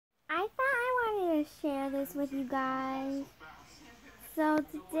to share this with you guys. So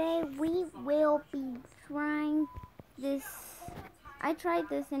today we will be trying this. I tried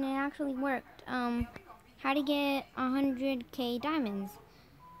this and it actually worked. How to get 100k diamonds.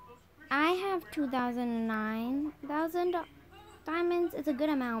 I have 2,009,000 diamonds. It's a good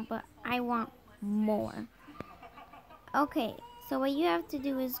amount, but I want more. Okay, so what you have to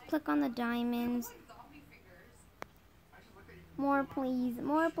do is click on the diamonds. More please,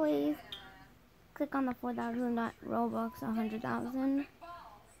 more please. Click on the 4,000 Robux, 100,000.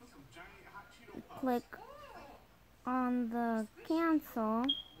 Click on the cancel.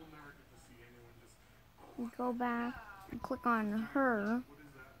 You go back and click on her.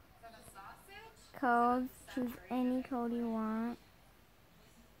 Codes, choose any code you want.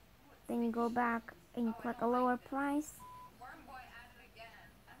 Then you go back and you click a lower price.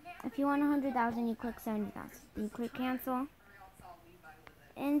 If you want 100,000, you click 70,000. You click cancel.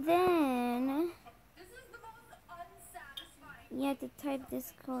 And then you have to type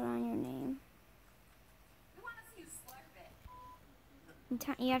this code on your name.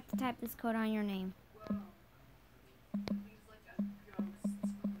 You have to type this code on your name.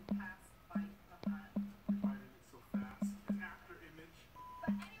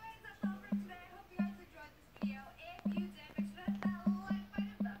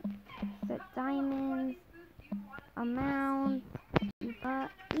 Set diamonds, amount,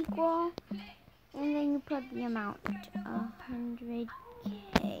 equal, and then you put the amount, 100k.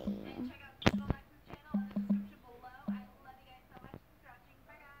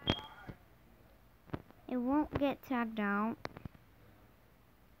 It won't get tagged out.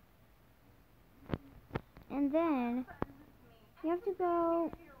 And then you have to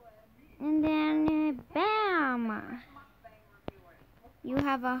go, and then bam! You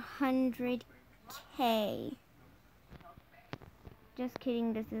have 100k. Just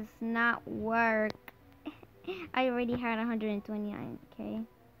kidding, this does not work. I already had 129k.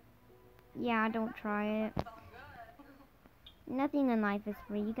 Yeah, don't try it. Nothing in life is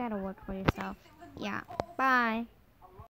free. You gotta work for yourself. Yeah, bye.